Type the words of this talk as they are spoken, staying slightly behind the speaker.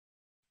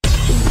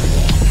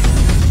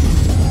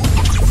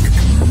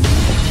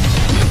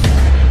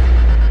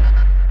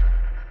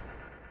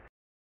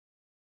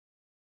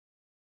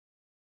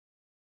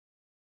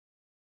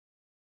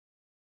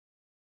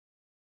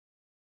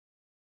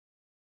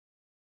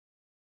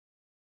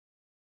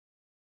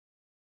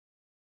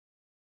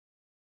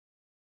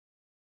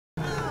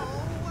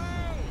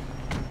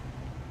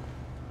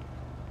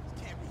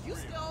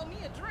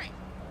a drink.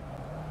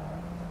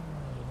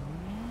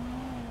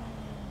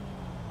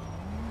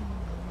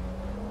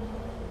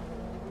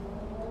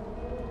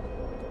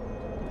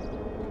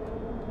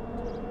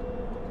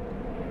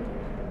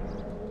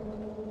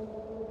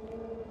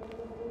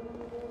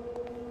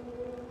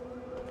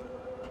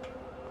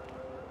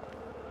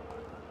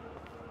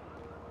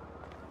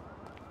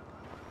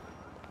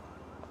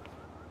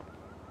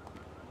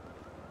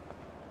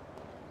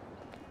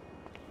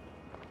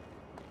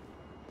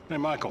 Hey,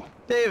 Michael.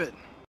 David.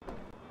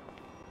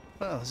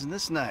 Well, isn't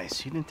this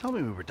nice? You didn't tell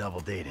me we were double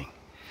dating.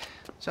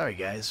 Sorry,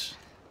 guys.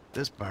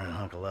 This burning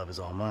hunk of love is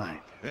all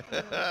mine.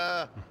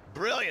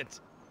 Brilliant!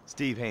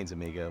 Steve Haines,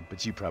 amigo,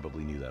 but you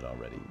probably knew that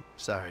already.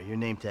 Sorry, your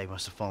name tag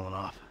must have fallen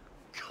off.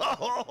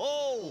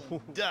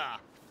 Oh, duh!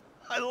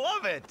 I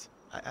love it!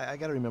 I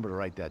gotta remember to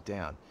write that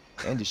down.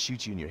 And to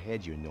shoot you in your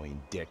head, you annoying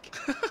dick.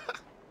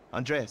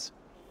 Andreas,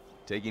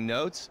 taking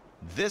notes?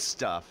 This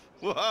stuff,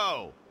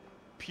 whoa!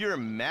 Pure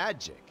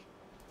magic.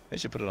 I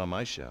should put it on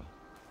my show.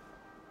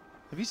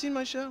 Have you seen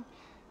my show?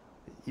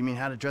 You mean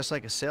how to dress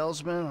like a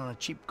salesman on a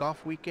cheap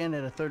golf weekend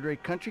at a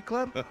third-rate country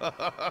club?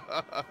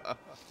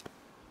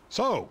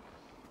 So,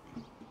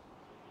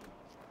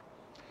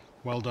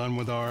 well done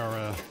with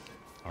our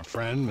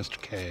friend,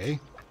 Mr. K.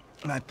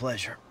 My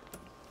pleasure.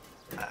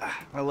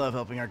 I love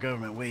helping our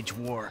government wage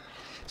war,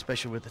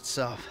 especially with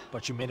itself.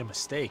 But you made a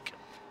mistake.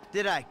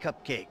 Did I,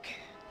 Cupcake?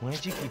 Why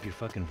don't you keep your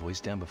fucking voice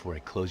down before I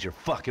close your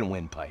fucking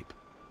windpipe?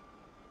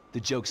 The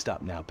joke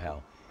stopped now,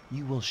 pal.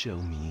 You will show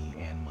me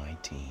and my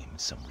team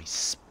some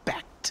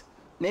respect.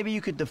 Maybe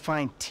you could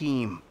define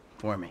team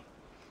for me.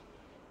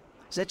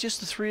 Is that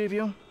just the three of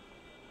you?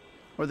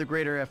 Or the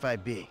greater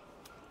FIB?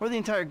 Or the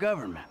entire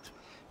government?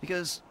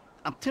 Because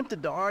I'm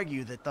tempted to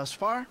argue that thus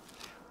far,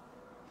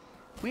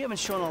 we haven't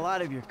shown a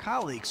lot of your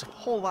colleagues a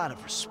whole lot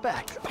of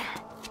respect.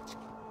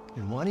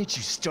 And why don't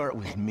you start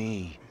with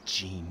me,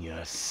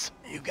 genius?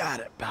 You got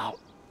it, pal.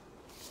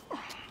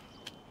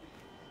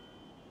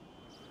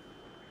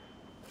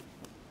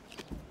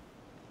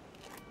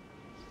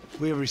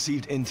 We have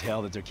received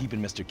intel that they're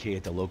keeping Mr. K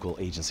at the local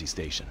agency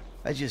station.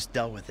 I just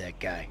dealt with that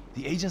guy.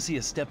 The agency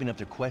is stepping up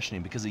their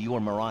questioning because of your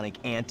moronic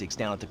antics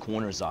down at the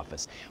coroner's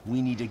office.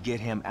 We need to get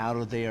him out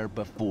of there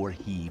before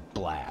he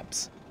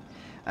blabs.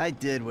 I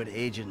did what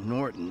Agent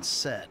Norton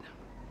said.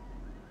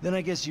 Then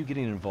I guess you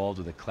getting involved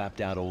with a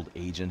clapped-out old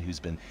agent who's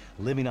been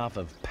living off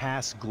of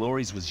past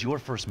glories was your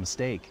first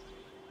mistake.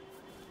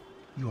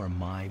 You are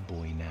my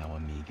boy now,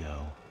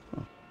 amigo.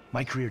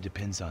 My career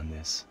depends on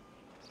this,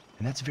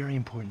 and that's very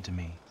important to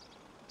me.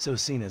 So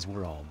seeing as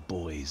we're all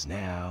boys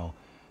now,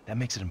 that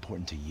makes it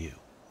important to you.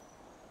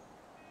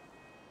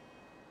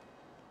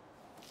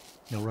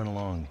 Now run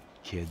along,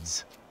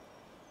 kids.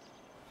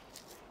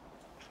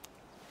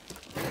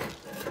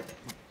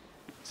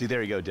 See,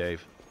 there you go,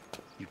 Dave.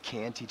 You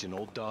can teach an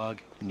old dog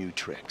new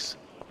tricks.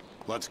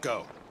 Let's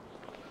go.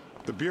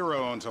 The Bureau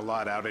owns a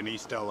lot out in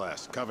East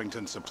LS,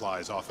 Covington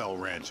Supplies off El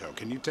Rancho.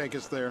 Can you take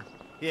us there?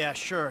 Yeah,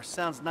 sure.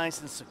 Sounds nice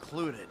and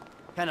secluded.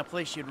 Kind of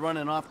place you'd run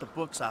an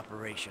off-the-books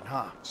operation,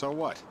 huh? So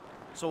what?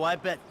 So I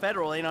bet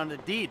federal ain't on the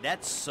deed,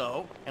 that's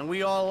so. And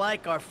we all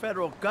like our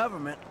federal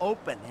government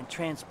open and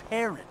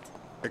transparent.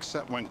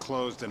 Except when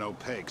closed and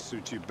opaque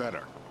suits you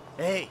better.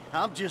 Hey,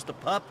 I'm just a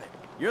puppet.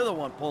 You're the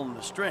one pulling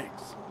the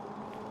strings.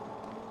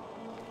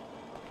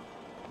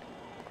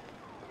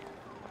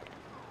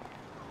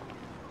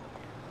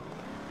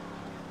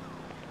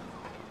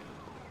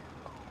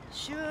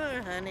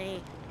 Sure,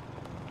 honey.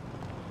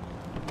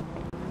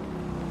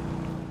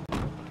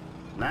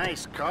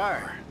 Nice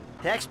car.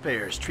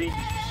 Taxpayers treat...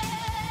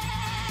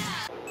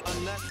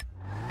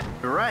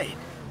 Right.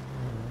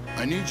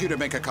 I need you to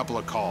make a couple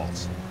of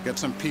calls. Get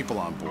some people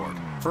on board.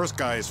 First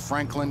guy is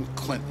Franklin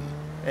Clinton.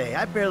 Hey,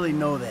 I barely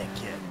know that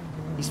kid.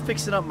 He's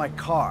fixing up my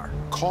car.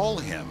 Call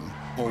him,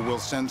 or we'll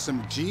send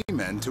some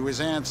G-men to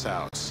his aunt's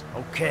house.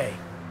 Okay.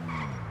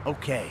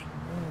 Okay.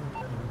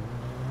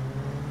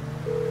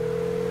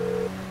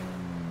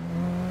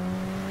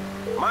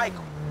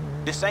 Michael,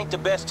 this ain't the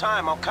best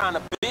time. I'm kind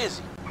of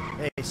busy.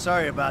 Hey,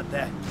 sorry about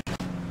that.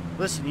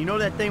 Listen, you know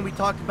that thing we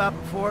talked about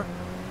before?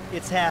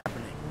 It's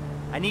happening.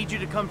 I need you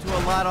to come to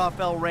a lot off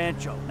El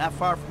Rancho, not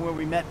far from where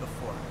we met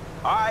before.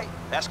 All right,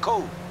 that's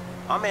cool.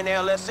 I'm in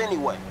LS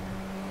anyway.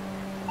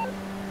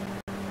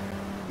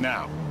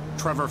 Now,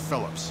 Trevor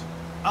Phillips.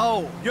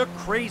 Oh, you're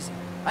crazy.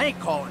 I ain't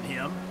calling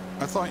him.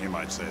 I thought you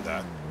might say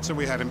that, so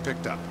we had him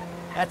picked up.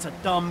 That's a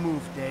dumb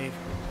move, Dave.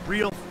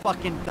 Real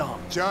fucking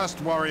dumb. Just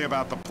worry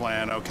about the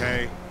plan,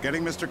 okay?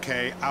 Getting Mr.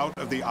 K out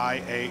of the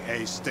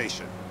IAA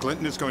station.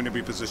 Clinton is going to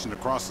be positioned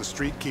across the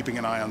street, keeping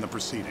an eye on the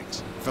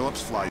proceedings.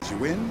 Phillips flies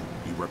you in,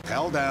 you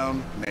rappel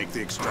down, make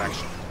the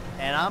extraction.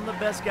 And I'm the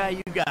best guy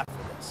you got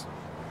for this.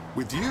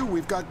 With you,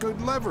 we've got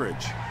good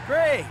leverage.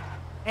 Great.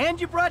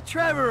 And you brought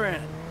Trevor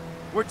in.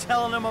 We're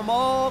telling him I'm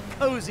all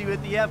cozy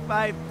with the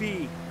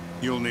FIB.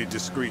 You'll need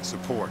discreet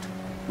support.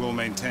 We'll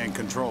maintain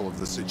control of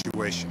the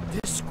situation.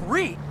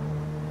 Discreet?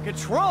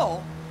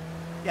 Control?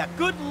 Yeah,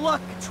 good luck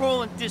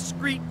controlling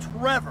discreet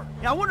Trevor.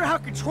 Yeah, I wonder how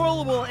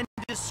controllable and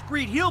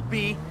discreet he'll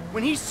be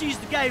when he sees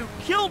the guy who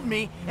killed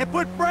me and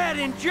put Brad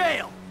in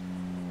jail.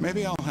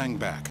 Maybe I'll hang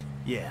back.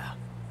 Yeah,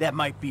 that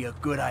might be a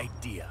good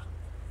idea.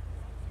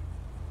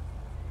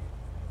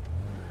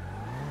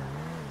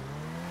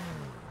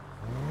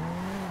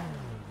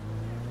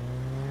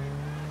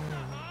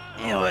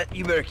 You know what?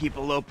 You better keep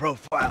a low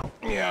profile.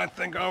 Yeah, I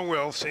think I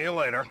will. See you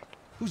later.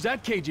 Who's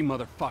that cagey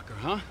motherfucker,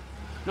 huh?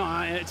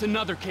 No, it's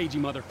another cagey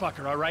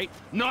motherfucker, all right?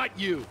 Not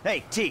you!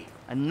 Hey, T,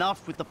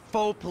 enough with the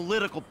faux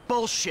political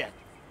bullshit.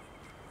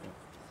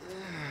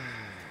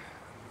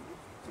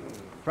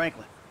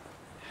 Franklin,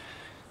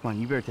 come on,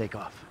 you better take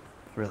off.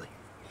 Really.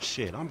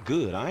 Shit, I'm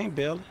good. I ain't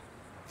bailing.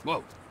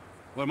 Whoa.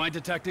 What, am I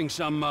detecting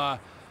some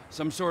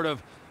sort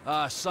of,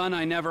 son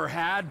I never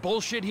had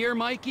bullshit here,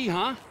 Mikey,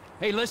 huh?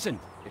 Hey, listen.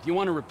 If you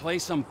want to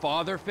replace some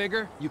father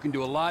figure, you can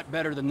do a lot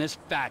better than this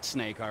fat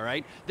snake, all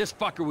right? This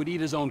fucker would eat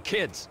his own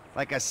kids.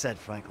 Like I said,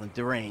 Franklin,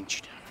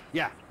 deranged.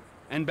 Yeah,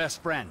 and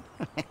best friend.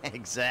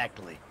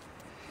 Exactly.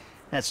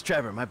 That's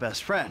Trevor, my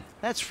best friend.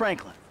 That's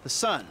Franklin, the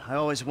son I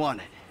always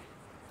wanted.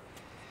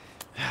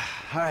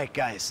 All right,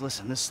 guys,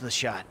 listen, this is the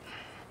shot.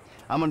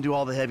 I'm gonna do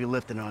all the heavy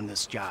lifting on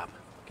this job,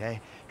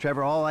 okay?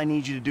 Trevor, all I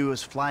need you to do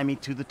is fly me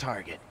to the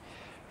target.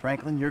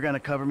 Franklin, you're gonna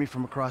cover me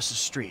from across the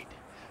street.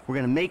 We're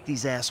gonna make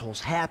these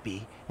assholes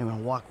happy, and we're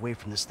gonna walk away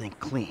from this thing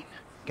clean.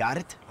 Got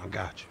it? I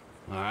got you.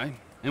 All right,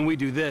 and we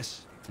do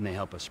this, and they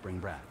help us spring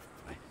Brad,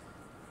 right?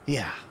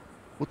 Yeah.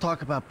 We'll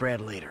talk about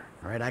Brad later,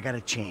 all right? I gotta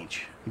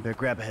change. You better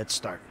grab a head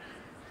start.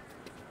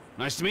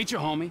 Nice to meet you,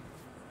 homie.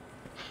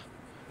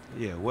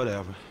 Yeah,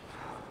 whatever.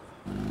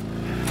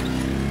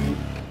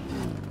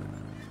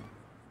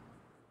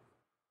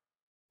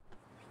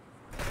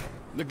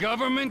 The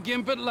government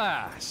gimp at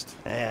last.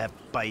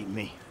 Bite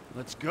me.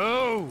 Let's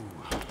go.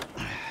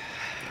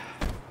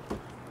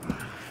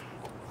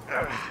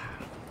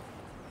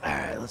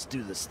 Alright, let's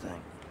do this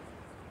thing.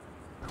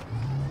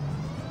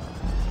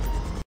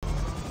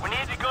 We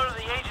need to go to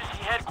the agency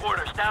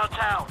headquarters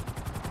downtown.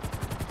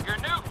 Your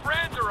new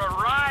friends are a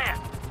riot.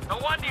 No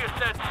wonder you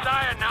said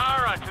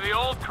sayonara to the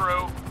old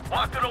crew.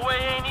 Walking away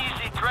ain't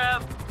easy,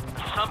 Trev.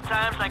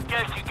 Sometimes I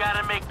guess you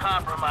gotta make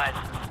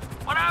compromises.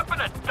 What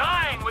happened to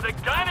dying with a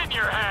gun in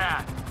your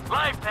hand?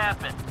 Life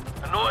happened.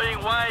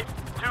 Annoying wife,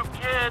 2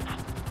 kids.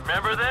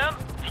 Remember them?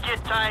 You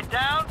get tied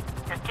down,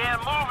 you can't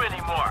move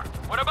anymore.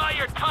 What about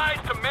your ties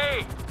to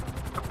me?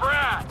 To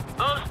Brad?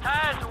 Those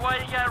ties are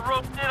why you got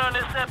roped in on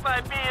this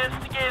FIB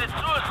instigated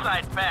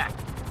suicide pact.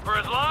 For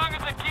as long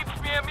as it keeps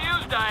me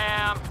amused, I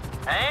am.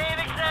 I ain't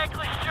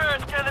exactly sure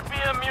it's gonna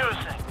be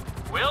amusing.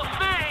 We'll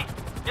see.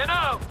 You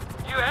know,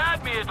 you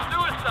had me at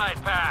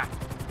suicide pact.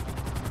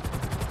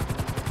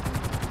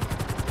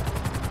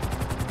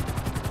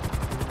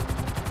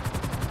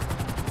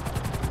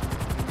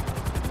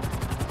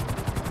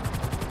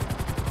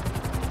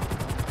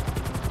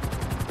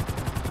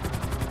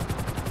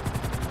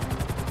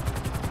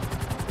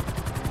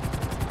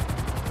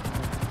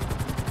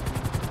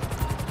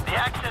 The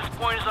access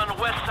point is on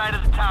the west side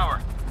of the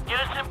tower. Get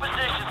us in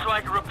position so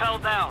I can rappel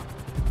down.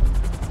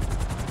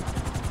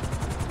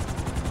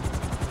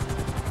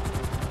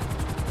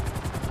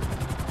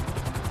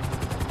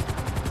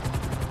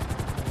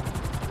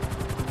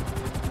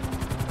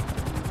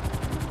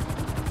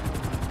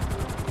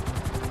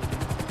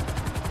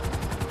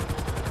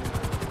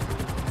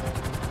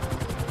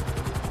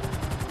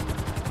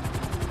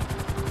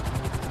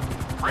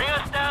 Bring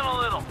us down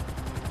a little.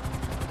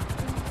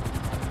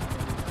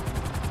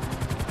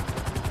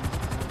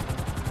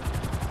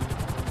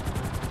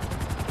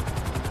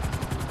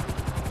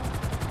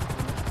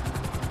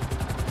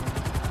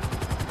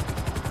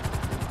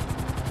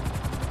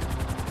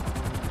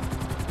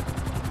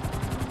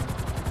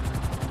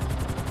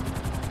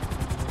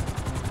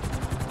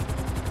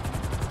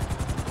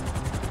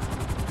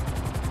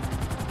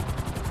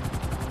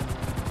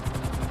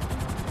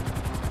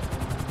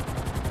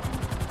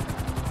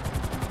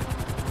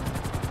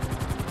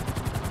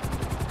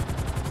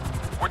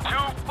 We're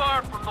too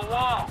far from the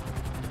wall.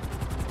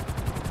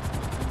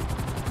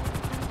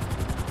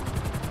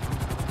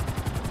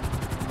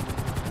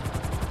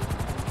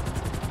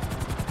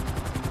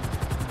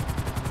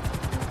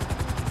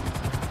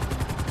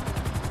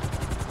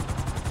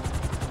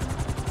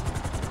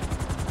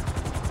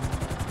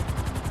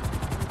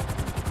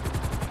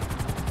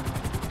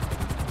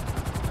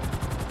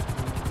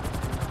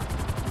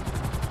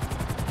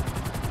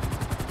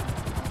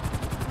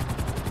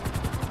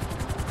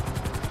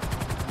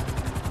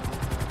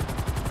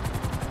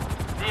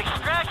 The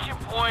extraction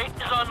point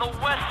is on the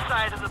west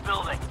side of the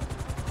building.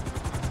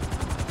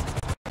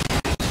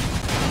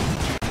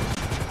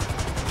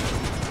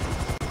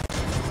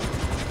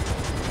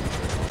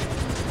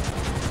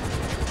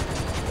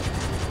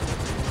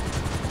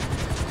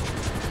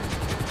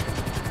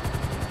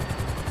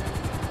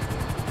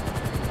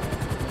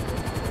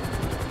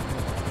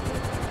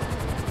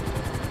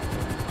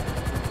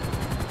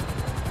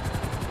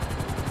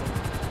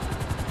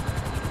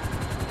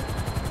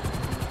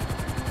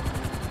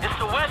 It's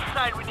the west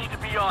side we need to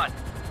be on.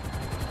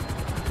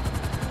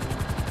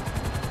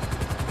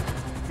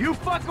 You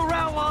fuck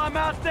around while I'm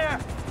out there!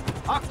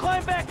 I'll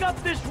climb back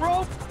up this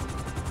rope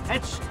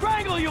and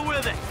strangle you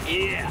with it!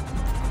 Yeah!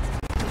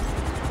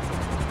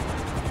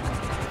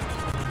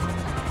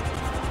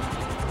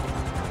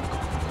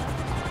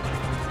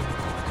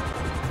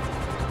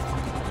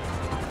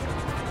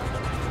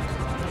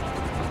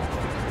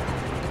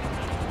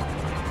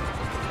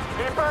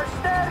 Keep her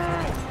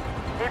steady!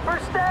 Keep her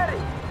steady!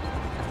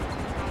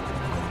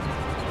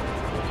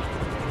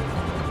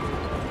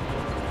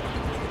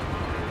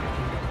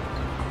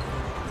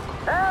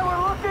 Hey,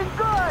 we're looking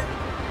good!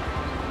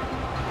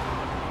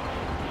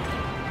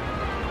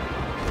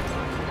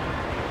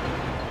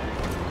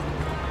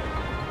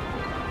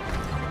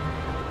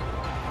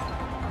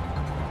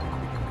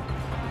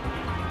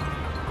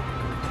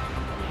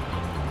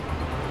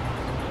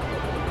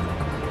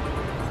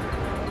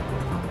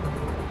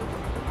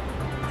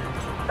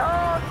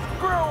 Don't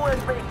screw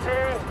with me, T!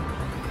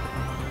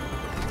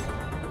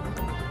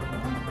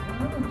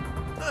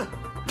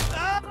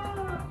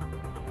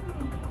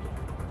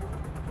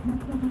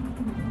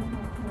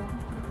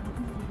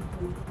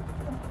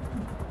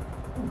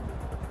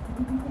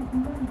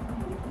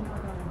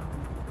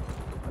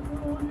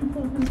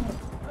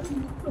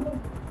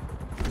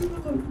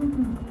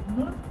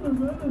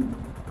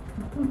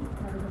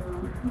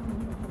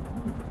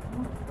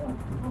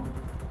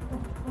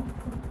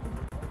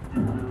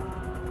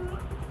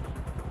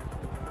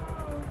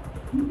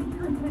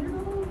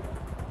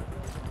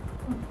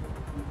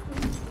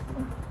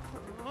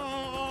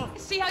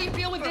 See how you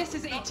feel when this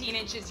is 18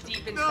 inches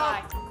deep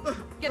inside.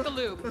 Get the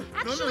lube.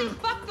 Actually,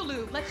 fuck the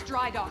lube. Let's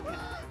dry dock him.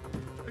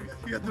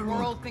 The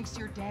world thinks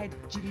you're dead,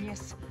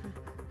 genius.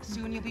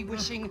 Soon you'll be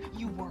wishing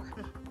you were.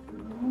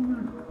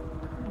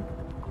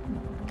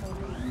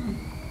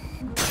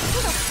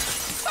 Who the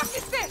fuck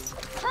is this?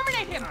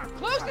 Terminate him!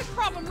 Close this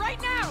problem right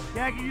now!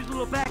 Yeah, I can use a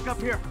little backup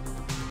here.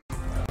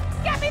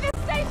 Get me the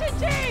station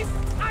chief!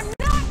 I'm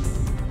not...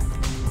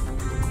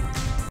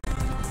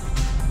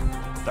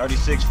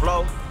 36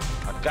 flow,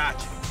 I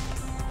got you.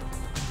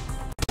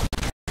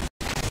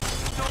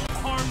 Don't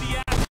harm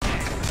the asset.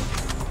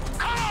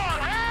 Come on,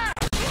 man!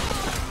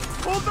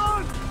 Hold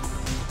on!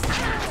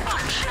 Oh,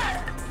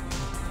 shit!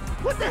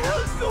 What the hell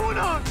is going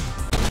on?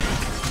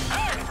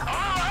 Hey,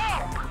 hello,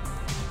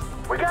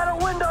 help! We got a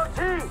window, T!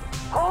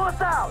 Pull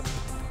us out!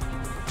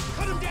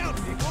 Cut him down,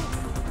 people!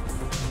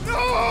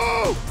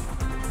 No!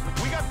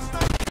 We got the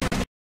sniper!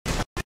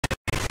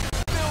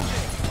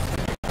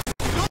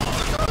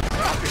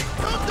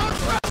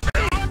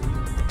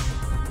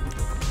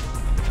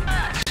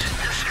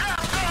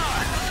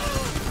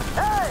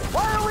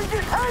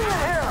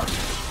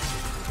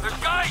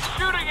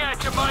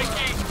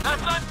 Mikey,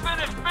 that's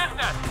unfinished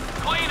business.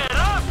 Clean it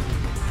up.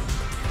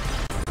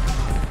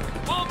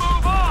 We'll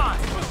move on,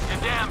 you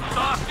damn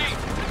softy.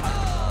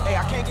 Hey,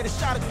 I can't get a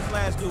shot at this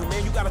last dude,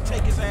 man. You gotta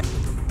take his ass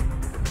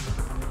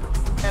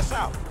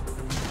out.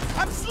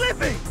 I'm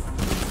slipping!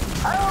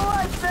 I don't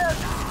like this.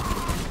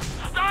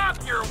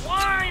 Stop your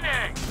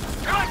whining.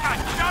 You're like a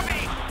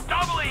chubby,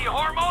 stubbly,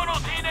 hormonal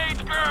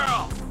teenage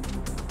girl.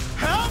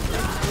 Help me,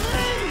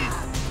 please!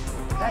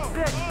 That's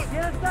it.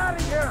 Get us out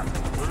of here.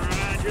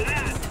 Roger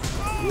that.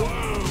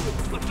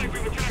 Whoa! Looks like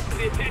we've attracted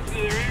the attention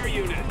of their air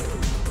unit.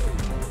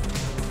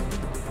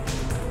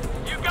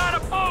 You got a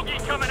bogey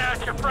coming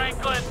at you,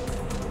 Franklin!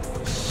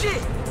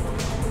 Shit!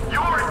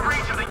 You're in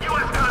breach of the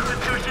U.S.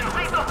 Constitution.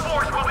 Lethal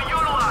force will be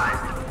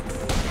utilized!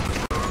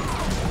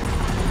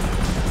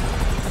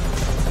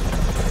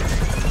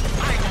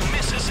 I ain't gonna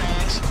miss his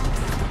ass.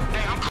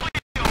 Hey, I'm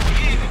clear over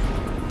here.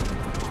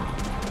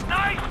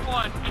 Nice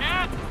one,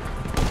 kid!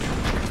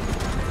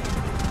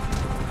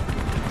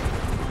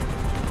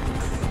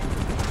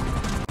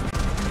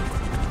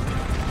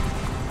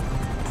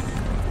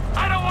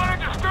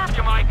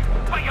 You, Mike,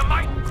 but you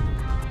might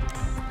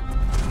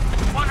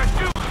want to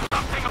do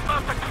something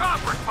about the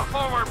choppers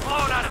before we're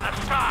blown out of the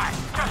sky.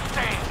 Just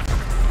saying.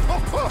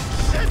 Oh,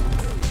 shit!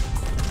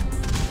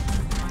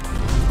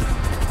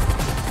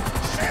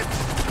 Shit!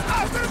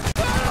 Out of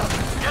fire!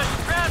 Just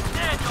strap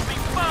in, you'll be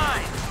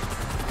fine.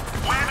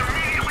 Land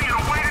immediately and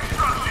await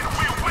instruction.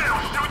 We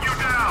will shoot you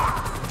down.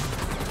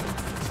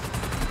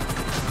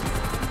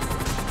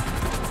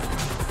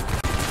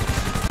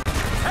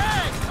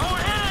 Hey, don't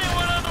hit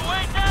anyone on the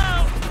way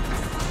down.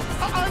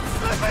 I'm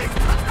slipping!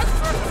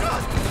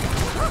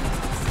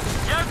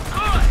 You're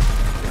good!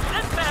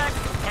 Sit back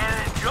and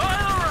enjoy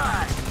the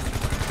ride!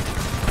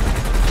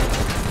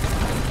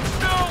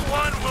 No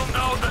one will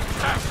know the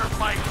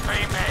sacrifice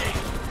they made!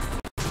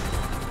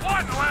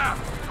 One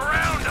left!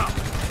 Around them!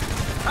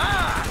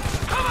 Ah!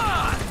 Come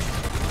on!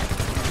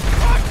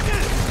 Fuck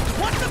this!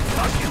 What the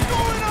fuck is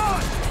going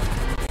on?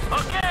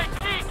 Okay,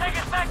 T, take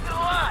us back to the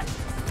lot!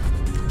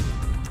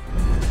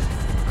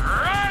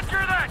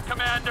 Roger that,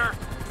 Commander!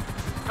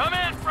 Come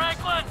in,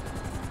 Franklin!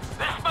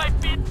 This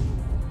might be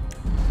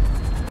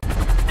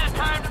the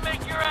time to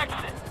make your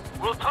exit.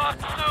 We'll talk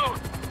soon.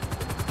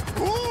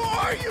 Who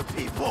are you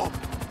people?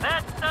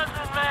 That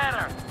doesn't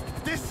matter.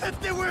 They said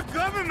they were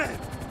government.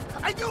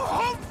 I do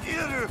home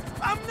theater.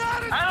 I'm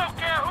not a... I don't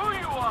care who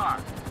you are.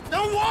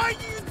 Then why are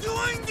you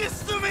doing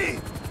this to me?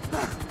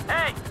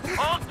 Hey,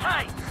 hold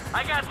tight.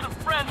 I got some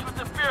friends with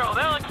the Bureau.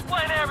 They'll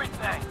explain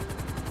everything.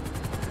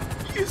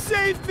 You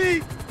saved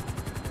me!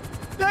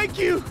 Thank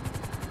you!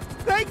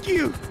 Thank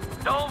you!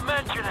 Don't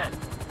mention it.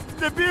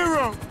 The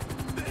Bureau!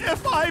 The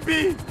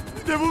FIB!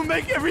 They will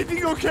make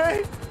everything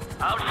okay?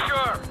 I'm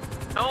sure.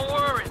 Don't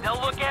worry,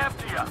 they'll look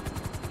after you.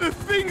 The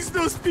things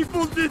those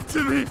people did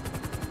to me!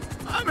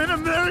 I'm an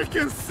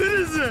American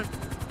citizen!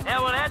 Yeah,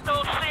 well, that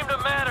don't seem to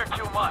matter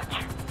too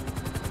much.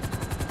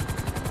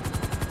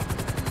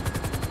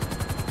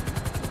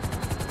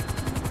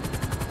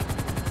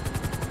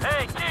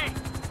 Hey, T,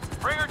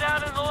 bring her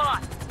down in the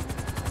lot.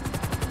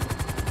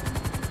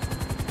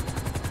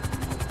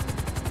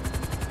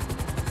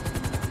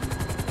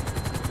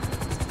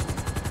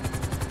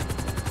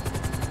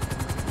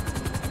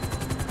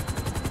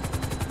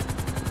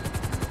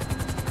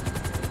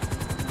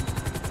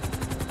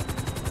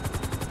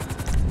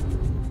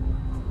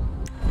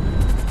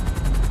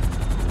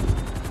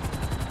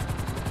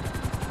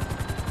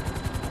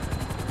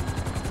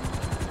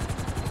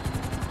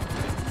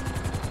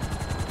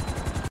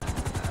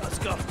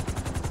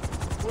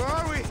 Where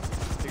are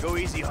we? Go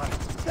easy on it.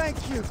 Thank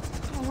you.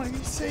 Oh, you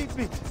saved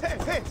me. Hey,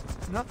 hey.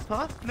 No,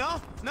 huh? No,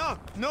 no,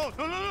 no,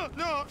 no, no,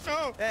 no,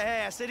 no.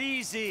 Hey, I said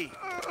easy.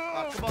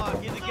 Oh, come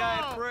on, give the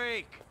guy a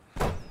break.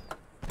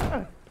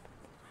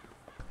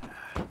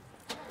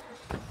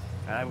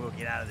 I will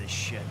get out of this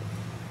shit.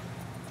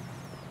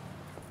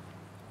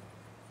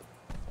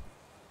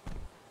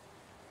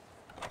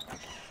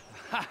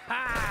 Ha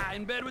ha!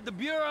 In bed with the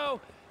Bureau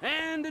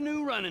and a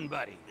new running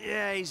buddy.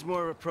 Yeah, he's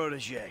more of a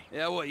protege.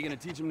 Yeah, what, you gonna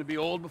teach him to be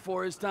old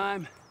before his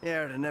time?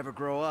 Yeah, or to never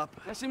grow up.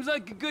 That seems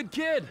like a good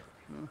kid.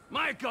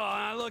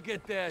 Michael, look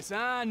at this,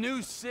 huh?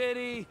 New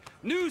city,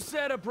 new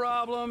set of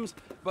problems,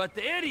 but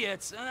the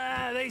idiots,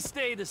 they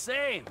stay the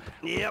same.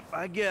 Yep,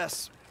 I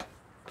guess.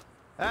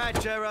 All right,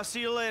 Trevor, I'll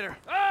see you later.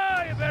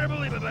 Oh, you better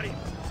believe it, buddy.